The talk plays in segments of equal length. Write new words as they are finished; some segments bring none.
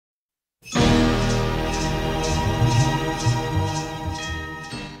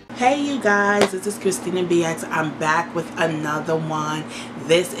Hey you guys, this is Christina BX. I'm back with another one.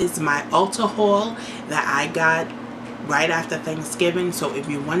 This is my Ulta haul that I got right after Thanksgiving. So if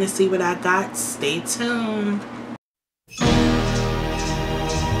you want to see what I got, stay tuned.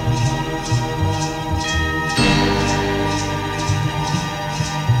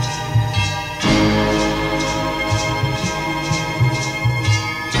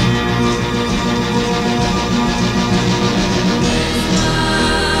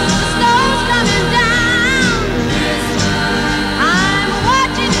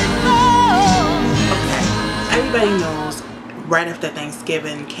 Everybody knows right after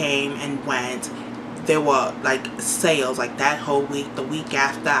Thanksgiving came and went, there were like sales like that whole week. The week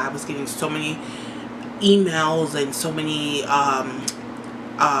after, I was getting so many emails and so many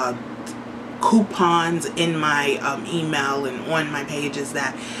coupons in my email and on my pages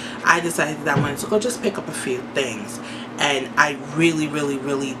that I decided that I wanted to go just pick up a few things. And I really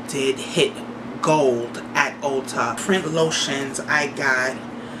did hit gold at Ulta. Different lotions I got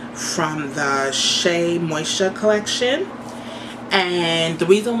from the Shea Moisture collection, and the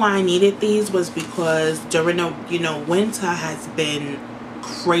reason why I needed these was because during the winter has been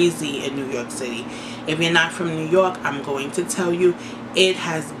crazy in New York City. If you're not from New York, I'm going to tell you it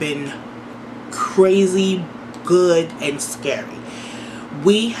has been crazy good and scary.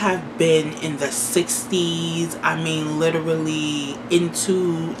 We have been in the 60s, I mean literally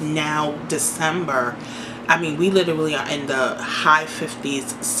into now December. I mean, we literally are in the high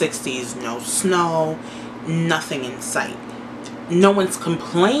 50s, 60s, no snow, nothing in sight. No one's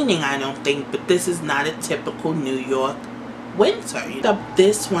complaining, I don't think, but this is not a typical New York winter.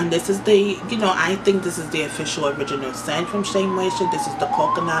 This one, this is the, I think this is the official original scent from Shea Moisture. This is the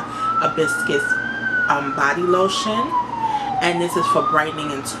Coconut Hibiscus body lotion, and this is for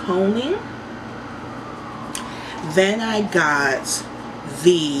brightening and toning. Then I got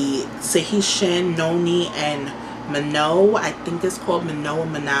the Tahitian Noni and Mano, I think it's called Mano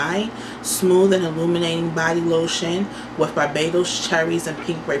and Manai, smooth and illuminating body lotion with Barbados cherries and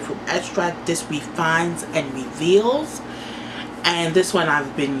pink grapefruit extract. This refines and reveals, and this one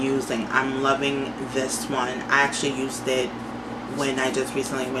I've been using. I'm loving this one. I actually used it when I just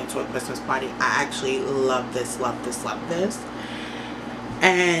recently went to a Christmas party. I actually love this, love this, love this.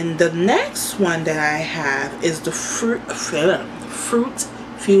 And the next one that I have is the Fruit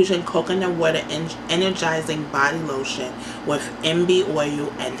Fusion Coconut Water Energizing Body Lotion with MB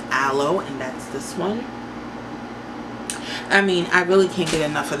oil and aloe, and that's this one. I mean, I really can't get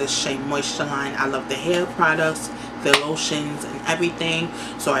enough of the Shea Moisture line. I love the hair products, the lotions, and everything.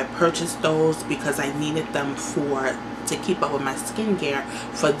 So I purchased those because I needed them to keep up with my skincare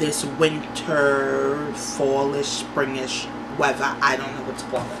for this winter, fallish, springish weather. I don't know what to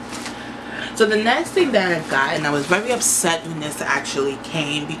call it. So the next thing that I got, and I was very upset when this actually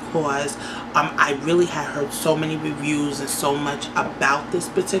came because I really had heard so many reviews and so much about this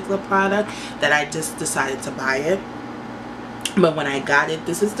particular product that I just decided to buy it. But when I got it,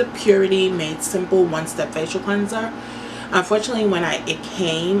 this is the Purity Made Simple One-Step Facial Cleanser. Unfortunately, when it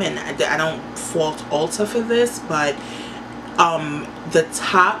came, and I don't fault Ulta for this, but the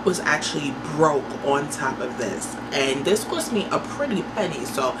top was actually broke on top of this, and this cost me a pretty penny.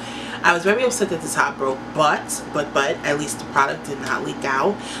 So I was very upset that the top broke, but at least the product did not leak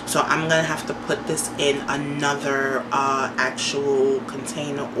out. So I'm gonna have to put this in another actual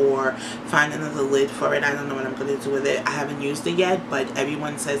container or find another lid for it. I don't know what I'm gonna do with it. I haven't used it yet, but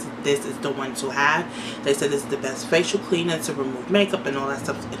everyone says this is the one to have. They said it's the best facial cleaner to remove makeup and all that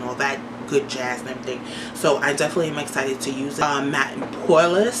stuff and all that good jazz and everything. So I definitely am excited to use it. Matte and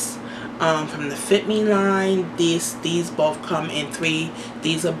Poreless from the Fit Me line. These both come in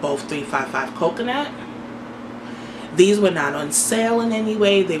these are both 355 coconut. These were not on sale in any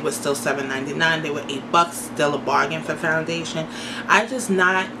way. They were still $7.99. They were $8, still a bargain for foundation. I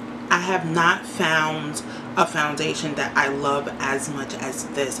have not found a foundation that I love as much as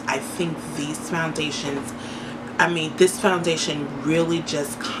this. I think these foundations, I mean, this foundation really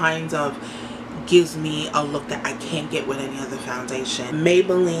just kind of gives me a look that I can't get with any other foundation.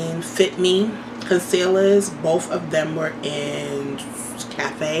 Maybelline Fit Me concealers, both of them were in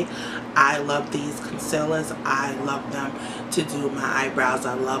Cafe. I love these concealers. I love them to do my eyebrows.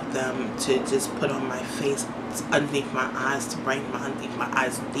 I love them to just put on my face, underneath my eyes, to brighten underneath my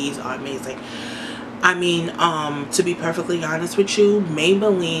eyes. These are amazing. I mean, to be perfectly honest with you,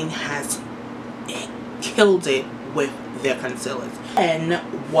 Maybelline has killed it with their concealers. And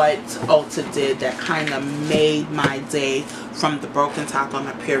what Ulta did that kind of made my day, from the broken top on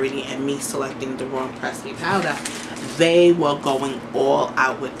my Purity and me selecting the wrong Pressed powder, they were going all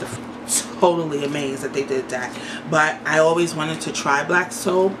out with the totally amazed that they did that. But I always wanted to try black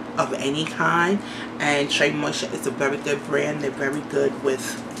soap of any kind, and Shea Moisture is a very good brand. They're very good with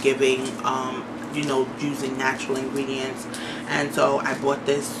giving you know, using natural ingredients, and so I bought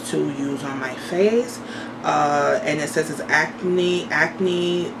this to use on my face. And it says it's acne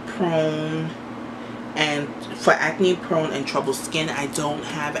prone, and for acne prone and troubled skin. I don't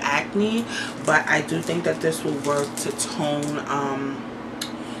have acne, but I do think that this will work to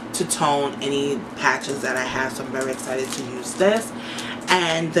tone any patches that I have, so I'm very excited to use this.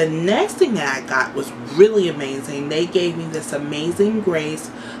 And the next thing that I got was really amazing. They gave me this Amazing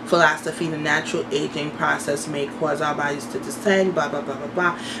Grace philosophy. The natural aging process may cause our bodies to descend, blah blah blah blah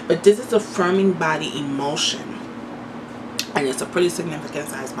blah, but this is a firming body emulsion, and it's a pretty significant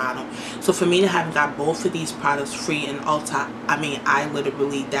size bottle. So for me to have got both of these products free in Ulta, I mean, I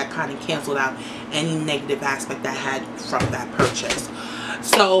literally, that kind of canceled out any negative aspect I had from that purchase.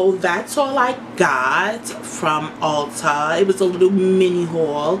 So that's all I got from Ulta. It was a little mini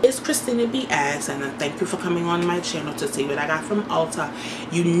haul. It's Christina BX, and thank you for coming on my channel to see what I got from Ulta.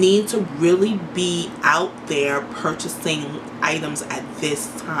 You need to really be out there purchasing items at this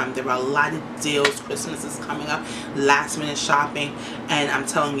time. There are a lot of deals. Christmas is coming up, last minute shopping, and I'm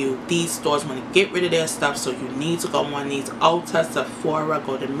telling you, these stores want to get rid of their stuff, so you need to go on these Ulta, Sephora,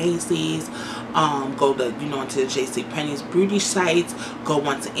 go to Macy's, go to, you know, into the JCPenney's beauty sites, go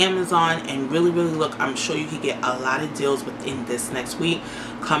onto Amazon, and really look. I'm sure you can get a lot of deals within this next week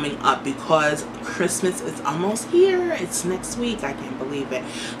coming up, because Christmas is almost here. It's next week. I can't believe it.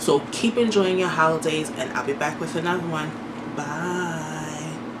 So keep enjoying your holidays, and I'll be back with another one. Bye.